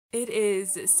It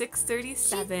is She's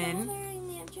 6:37. bothering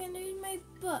me. I'm trying to read my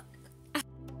book.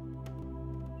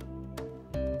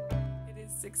 It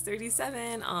is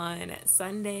 6:37 on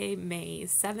Sunday, May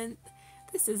 7th.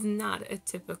 This is not a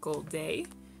typical day.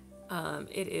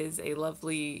 It is a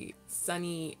lovely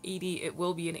sunny 80. It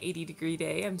will be an 80-degree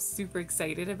day. I'm super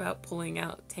excited about pulling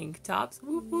out tank tops.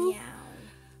 Whoop, whoop.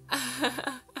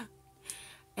 Meow.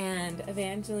 And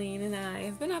Evangeline and I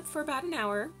have been up for about an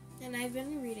hour. And I've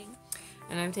been reading.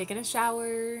 And I've taken a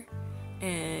shower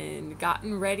and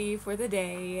gotten ready for the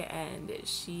day, and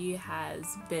she has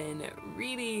been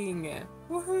reading.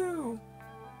 Woohoo!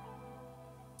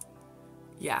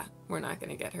 Yeah, we're not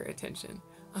gonna get her attention.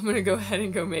 I'm gonna go ahead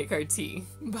and go make our tea.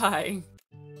 Bye.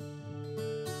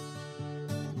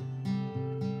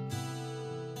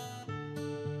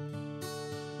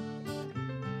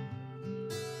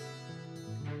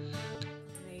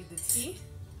 Made the tea.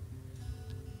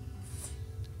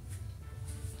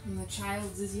 And the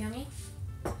child's is yummy.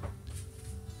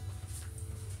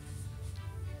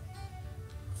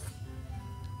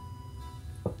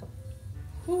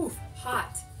 Whew,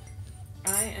 hot.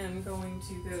 I am going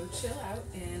to go chill out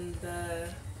in the...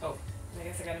 Oh, I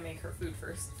guess I gotta make her food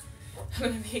first. I'm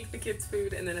gonna make the kids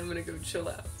food and then I'm gonna go chill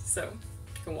out. So,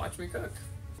 you can watch me cook.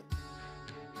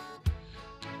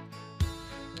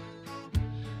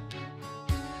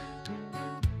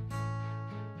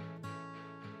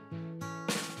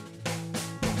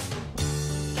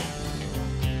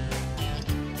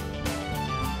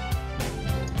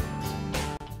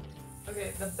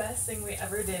 Okay, the best thing we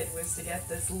ever did was to get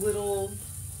this little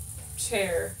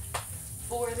chair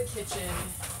for the kitchen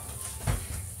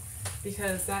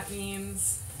because that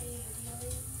means...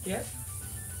 Yep.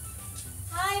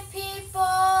 Hi,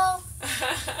 people!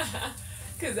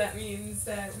 Because that means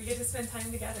that we get to spend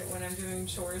time together when I'm doing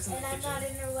chores in And the I'm kitchen. not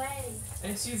in her way.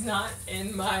 And she's not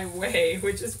in my way,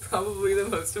 which is probably the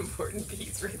most important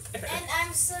piece right there. And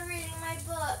I'm still reading my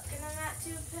book, and I'm not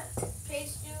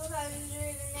page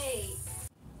 208.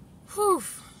 Whew.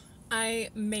 I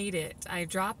made it. I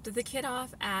dropped the kid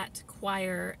off at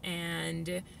choir,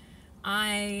 and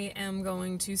I am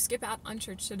going to skip out on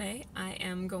church today. I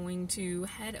am going to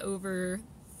head over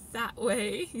that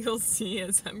way. You'll see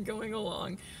as I'm going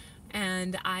along.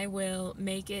 And I will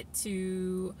make it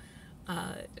to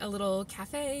a little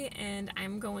cafe, and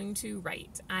I'm going to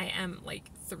write. I am like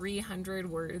 300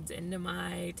 words into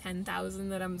my 10,000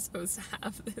 that I'm supposed to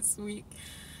have this week.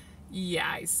 Yeah,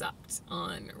 I sucked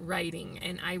on writing,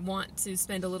 and I want to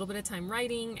spend a little bit of time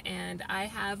writing, and I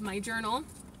have my journal.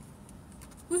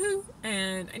 Woohoo!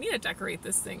 And I need to decorate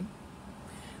this thing.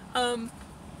 And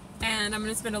I'm going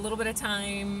to spend a little bit of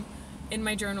time in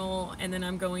my journal, and then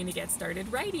I'm going to get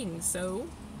started writing, so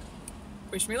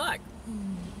wish me luck.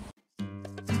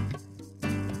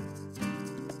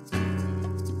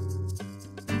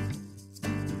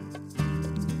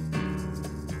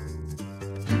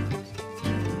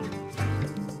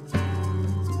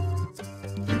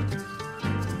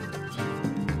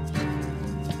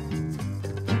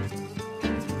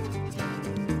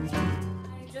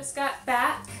 Got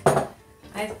back.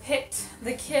 I picked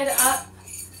the kid up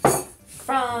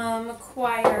from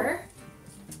choir,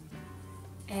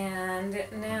 and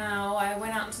now I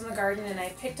went out into the garden and I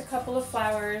picked a couple of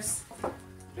flowers.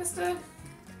 Just a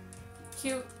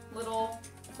cute little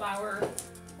flower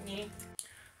thingy.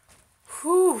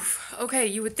 Whew. Okay,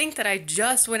 you would think that I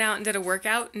just went out and did a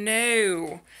workout.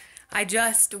 No. I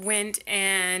just went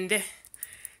and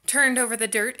turned over the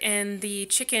dirt in the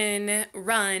chicken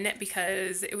run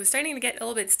because it was starting to get a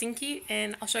little bit stinky,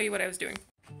 and I'll show you what I was doing.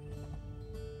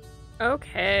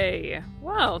 Okay,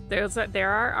 well, there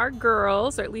are our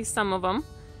girls, or at least some of them,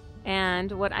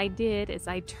 and what I did is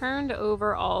I turned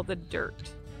over all the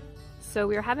dirt. So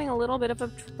we were having a little bit of a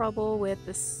trouble with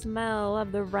the smell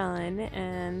of the run,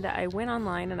 and I went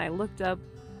online and I looked up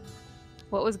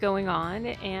what was going on,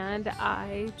 and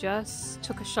I just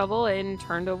took a shovel and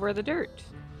turned over the dirt.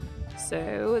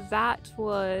 So that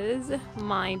was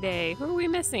my day. Who are we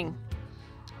missing?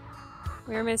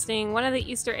 We're missing one of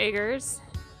the Easter eggers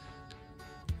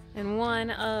and one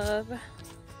of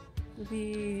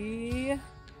the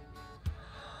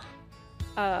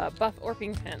Buff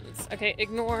Orpingtons. Okay,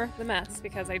 ignore the mess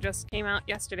because I just came out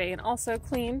yesterday and also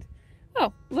cleaned.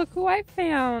 Oh, look who I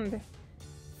found.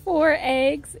 4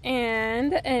 eggs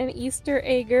and an Easter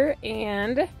egger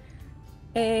and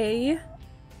a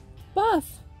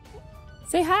Buff.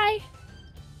 Say hi.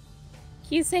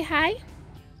 Can you say hi?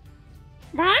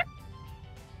 What?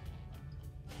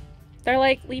 They're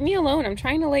like, leave me alone. I'm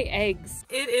trying to lay eggs.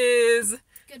 It is...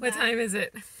 Goodbye. What time is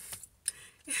it?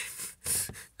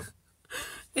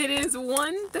 It is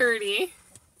 1:30.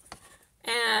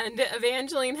 And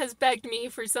Evangeline has begged me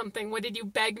for something. What did you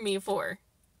beg me for?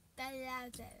 The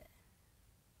library.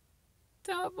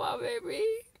 Tapa, baby.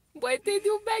 What did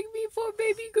you beg me for,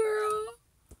 baby girl?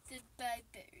 The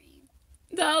library.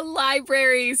 The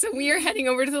library. So we are heading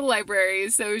over to the library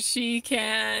so she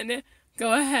can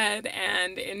go ahead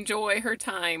and enjoy her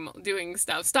time doing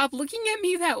stuff. Stop looking at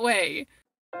me that way.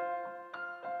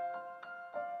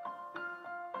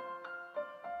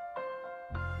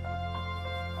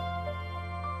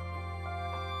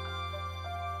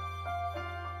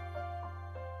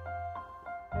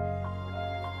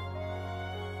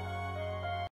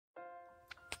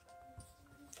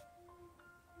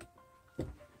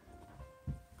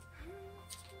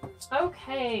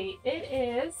 Okay, it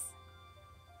is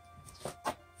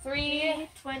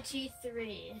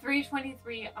 3:23.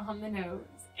 3:23 on the nose,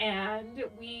 and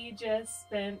we just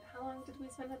spent, how long did we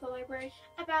spend at the library?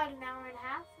 About an hour and a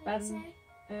half, I'd say.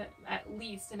 At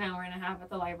least an hour and a half at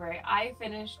the library. I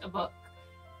finished a book,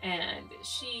 and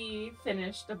she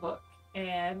finished a book,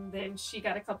 and then she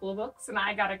got a couple of books, and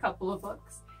I got a couple of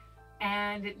books,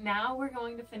 and now we're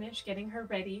going to finish getting her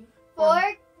ready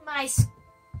For my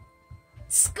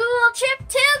school trip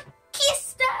to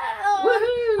Keystone!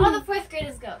 Woohoo! All the 4th grade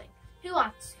is going. Who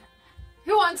wants to come?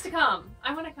 Who wants to come?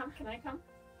 I want to come. Can I come?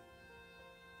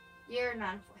 You're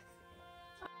not in 4th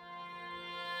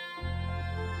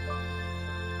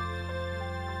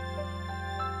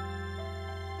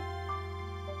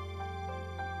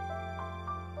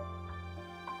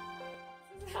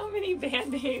How many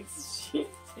band-aids? She I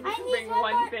needs to need bring one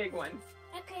one more. big one. grade.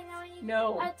 Okay, now I need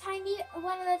No. one of the tiny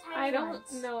I don't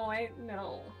ones.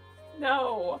 know.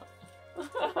 No.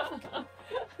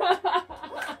 I'm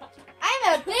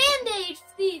a band-aid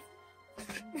thief!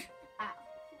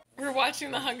 We're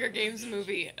watching the Hunger Games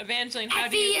movie. Evangeline, how do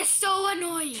Effie you... is so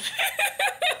annoying.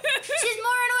 She's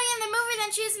more annoying in the movie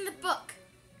than she is in the book.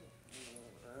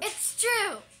 It's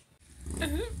true.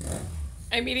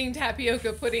 I'm eating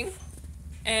tapioca pudding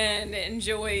and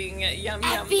enjoying yum yum.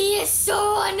 Effie is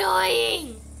so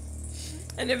annoying.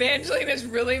 And Evangeline is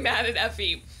really mad at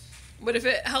Effie. But if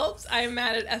it helps, I'm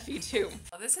mad at Effie too.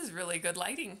 Oh, this is really good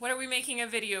lighting. What are we making a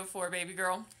video for, baby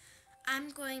girl?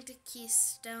 I'm going to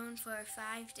Keystone for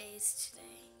 5 days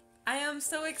today. I am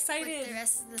so excited. With the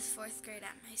rest of the 4th grade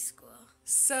at my school.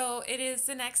 So it is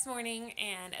the next morning,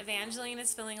 and Evangeline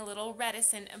is feeling a little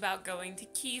reticent about going to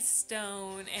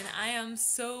Keystone, and I am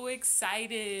so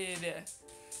excited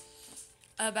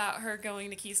about her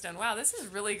going to Keystone. Wow, this is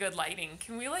really good lighting.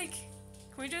 Can we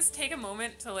just take a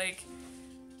moment to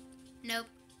Nope.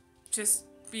 just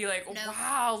be like, Nope.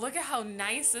 wow, look at how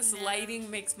nice this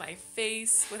lighting makes my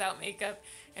face without makeup,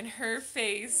 and her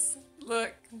face,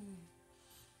 look.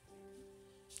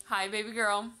 Hi, baby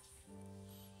girl.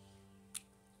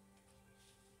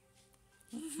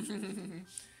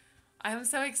 I'm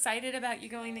so excited about you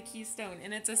going to Keystone,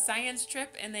 and it's a science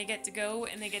trip, and they get to go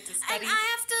and they get to study. And I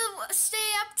have to stay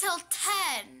up till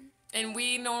 10. And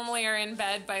we normally are in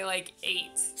bed by like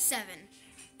 8. 7.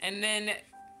 And then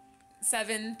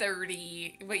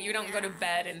 7:30, but you don't go to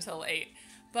bed until 8.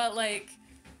 But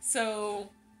so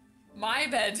my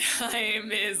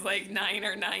bedtime is like 9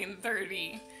 or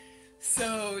 9:30.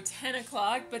 So 10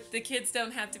 o'clock, but the kids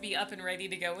don't have to be up and ready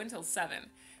to go until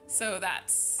 7. So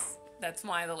that's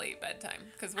why the late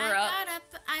bedtime, because we're up.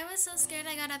 I was so scared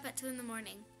I got up at 2 in the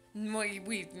morning.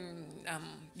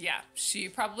 Yeah, she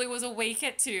probably was awake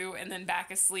at 2 and then back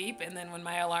asleep, and then when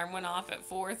my alarm went off at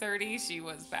 4:30, she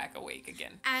was back awake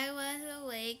again. I was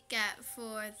awake at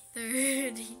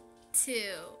 4:32.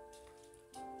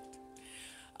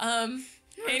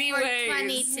 Anyways,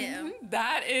 4:22.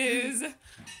 that is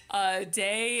a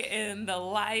day in the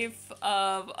life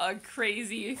of a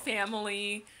crazy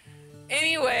family.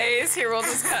 Anyways, here, we'll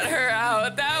just cut her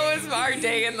out. That was our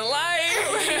day in the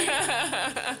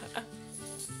life.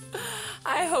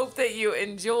 I hope that you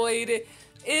enjoyed.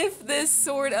 If this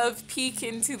sort of peek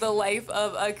into the life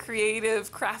of a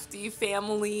creative, crafty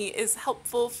family is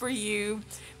helpful for you,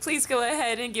 please go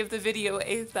ahead and give the video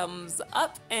a thumbs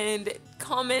up and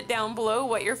comment down below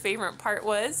what your favorite part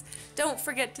was. Don't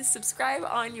forget to subscribe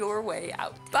on your way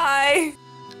out. Bye!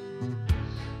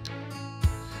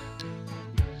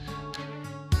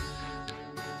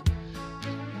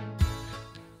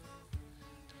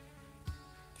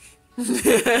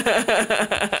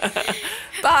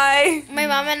 Bye. My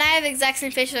mom and I have the exact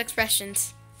same facial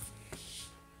expressions.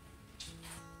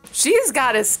 She's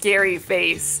got a scary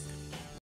face.